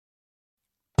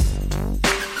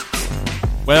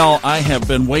Well, I have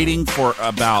been waiting for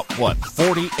about,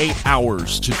 48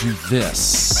 hours to do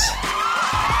this.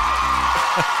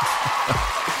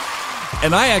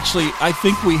 And I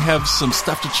think we have some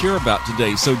stuff to cheer about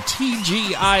today. So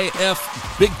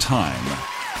TGIF big time.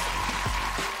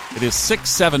 It is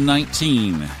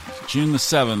 6/7/19, June the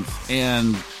 7th,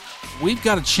 and we've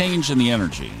got a change in the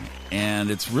energy.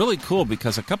 And it's really cool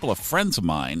because a couple of friends of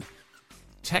mine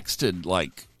texted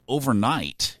like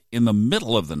overnight, in the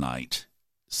middle of the night,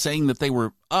 saying that they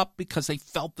were up because they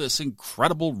felt this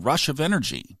incredible rush of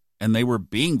energy. And they were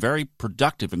being very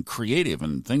productive and creative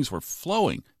and things were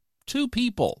flowing. 2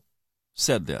 people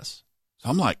said this. So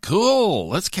I'm like, cool,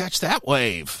 let's catch that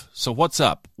wave. So what's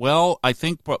up? Well, I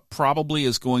think what probably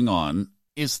is going on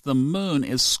is the moon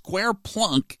is square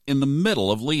plunk in the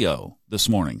middle of Leo this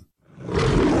morning.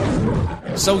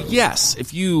 So yes,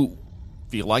 if you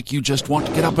feel like you just want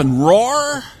to get up and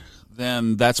roar,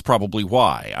 then that's probably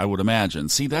why, I would imagine.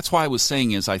 See, that's why I was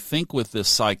saying is I think with this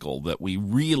cycle that we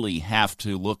really have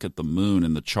to look at the moon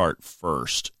in the chart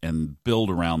first and build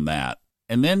around that.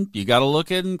 And then you got to look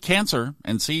in Cancer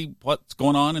and see what's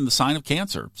going on in the sign of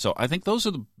Cancer. So I think those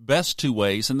are the best 2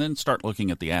 ways, and then start looking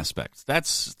at the aspects.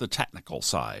 That's the technical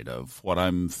side of what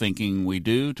I'm thinking we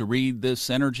do to read this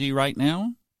energy right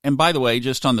now. And by the way,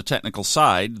 just on the technical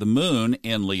side, the moon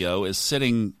in Leo is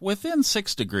sitting within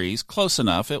 6 degrees, close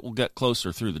enough, it will get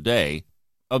closer through the day,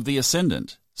 of the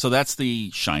ascendant. So that's the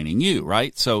shining you,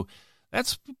 right? So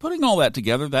that's putting all that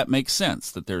together, that makes sense,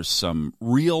 that there's some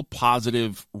real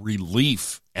positive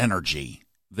relief energy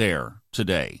there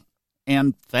today.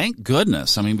 And thank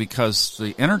goodness, because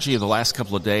the energy of the last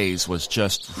couple of days was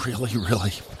just really,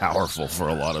 really powerful for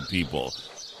a lot of people.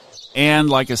 And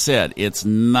like I said, it's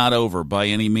not over by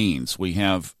any means. We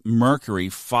have Mercury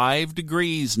 5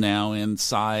 degrees now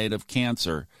inside of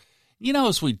Cancer.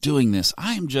 As we're doing this,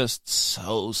 I'm just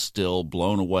so still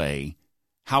blown away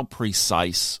how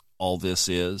precise all this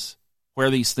is, where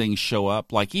these things show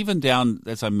up, like even down,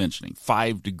 as I'm mentioning,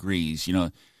 5 degrees,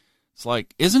 it's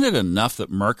like, isn't it enough that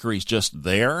Mercury's just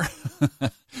there?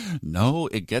 No,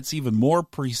 it gets even more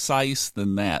precise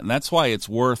than that. And that's why it's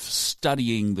worth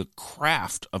studying the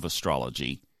craft of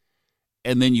astrology.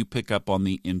 And then you pick up on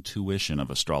the intuition of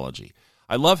astrology.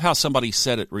 I love how somebody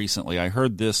said it recently. I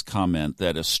heard this comment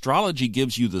that astrology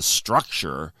gives you the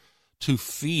structure to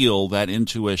feel that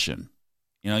intuition.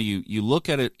 You look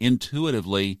at it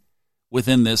intuitively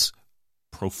within this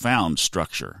profound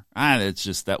structure.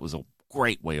 That was a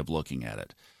great way of looking at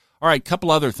it. All right,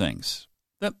 couple other things.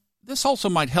 This also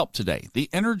might help today. The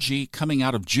energy coming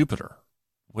out of Jupiter,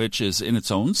 which is in its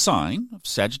own sign of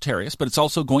Sagittarius, but it's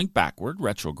also going backward,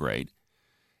 retrograde,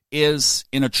 is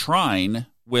in a trine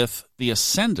with the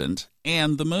ascendant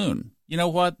and the moon. You know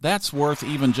what? That's worth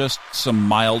even just some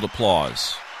mild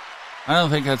applause. I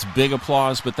don't think that's big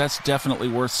applause, but that's definitely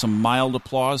worth some mild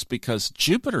applause because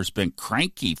Jupiter's been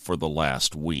cranky for the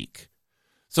last week.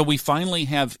 So we finally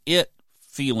have it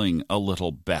feeling a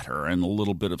little better and a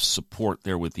little bit of support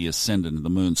there with the ascendant and the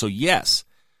moon. So yes,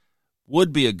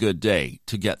 would be a good day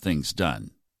to get things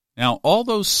done. Now, all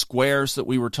those squares that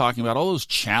we were talking about, all those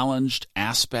challenged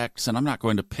aspects, and I'm not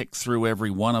going to pick through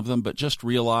every one of them, but just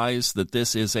realize that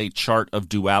this is a chart of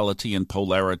duality and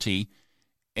polarity,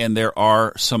 and there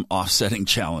are some offsetting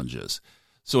challenges.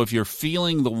 So if you're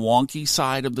feeling the wonky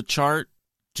side of the chart,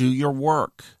 do your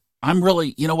work. I'm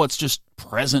really, what's just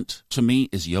present to me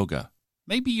is yoga.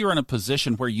 Maybe you're in a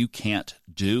position where you can't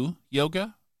do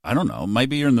yoga. I don't know.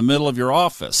 Maybe you're in the middle of your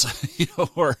office,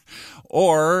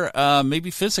 or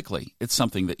maybe physically it's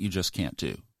something that you just can't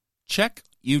do. Check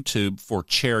YouTube for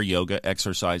chair yoga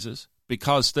exercises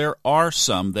because there are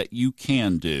some that you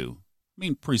can do.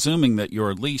 Presuming that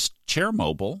you're at least chair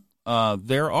mobile,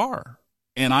 there are.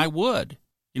 And I would.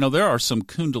 There are some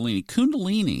Kundalini.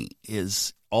 Kundalini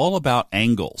is all about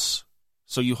angles.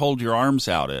 So you hold your arms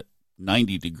out at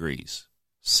 90 degrees,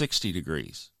 60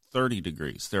 degrees, 30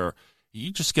 degrees.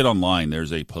 You just get online.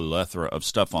 There's a plethora of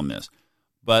stuff on this.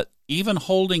 But even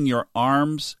holding your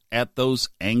arms at those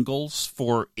angles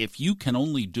if you can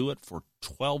only do it for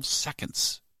 12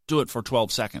 seconds, do it for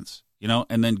 12 seconds.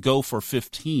 And then go for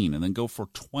 15, and then go for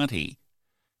 20,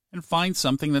 and find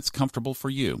something that's comfortable for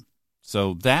you.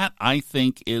 So that, I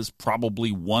think, is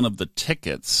probably one of the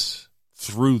tickets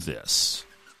through this.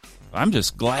 I'm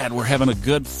just glad we're having a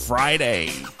good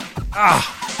Friday.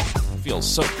 Feels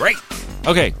so great.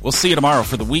 Okay, we'll see you tomorrow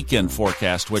for the weekend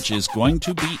forecast, which is going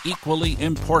to be equally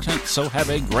important. So have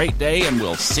a great day, and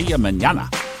we'll see you mañana.